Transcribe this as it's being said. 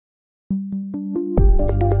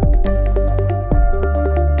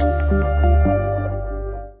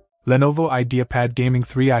Lenovo Ideapad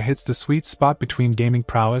Gaming3i hits the sweet spot between gaming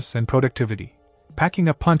prowess and productivity, packing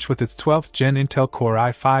a punch with its 12th Gen Intel Core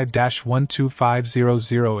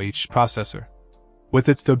i5-12500H processor. With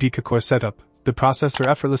its dodeca-core setup, the processor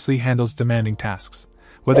effortlessly handles demanding tasks,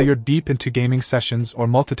 whether you're deep into gaming sessions or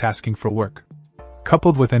multitasking for work.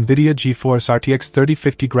 Coupled with NVIDIA GeForce RTX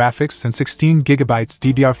 3050 graphics and 16GB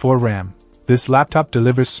DDR4 RAM, this laptop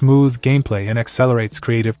delivers smooth gameplay and accelerates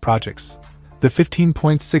creative projects. The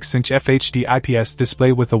 15.6-inch FHD IPS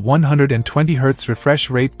display with a 120Hz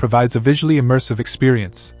refresh rate provides a visually immersive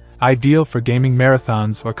experience, ideal for gaming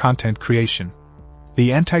marathons or content creation.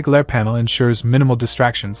 The anti-glare panel ensures minimal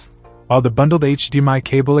distractions, while the bundled HDMI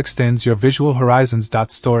cable extends your visual horizons.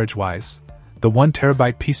 Storage-wise, the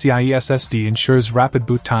 1TB PCIe SSD ensures rapid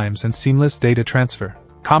boot times and seamless data transfer,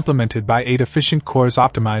 complemented by 8 efficient cores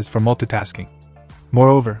optimized for multitasking.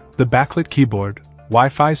 Moreover, the backlit keyboard,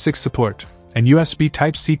 Wi-Fi 6 support, and USB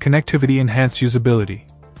Type-C connectivity enhance usability,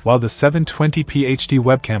 while the 720p HD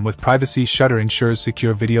webcam with privacy shutter ensures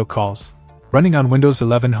secure video calls. Running on Windows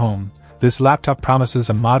 11 Home, this laptop promises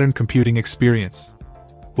a modern computing experience.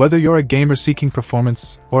 Whether you're a gamer seeking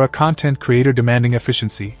performance or a content creator demanding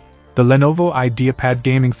efficiency, the Lenovo Ideapad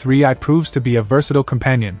Gaming3i proves to be a versatile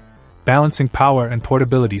companion, balancing power and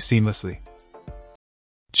portability seamlessly.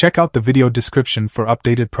 Check out the video description for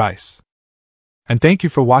updated price. And thank you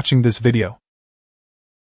for watching this video.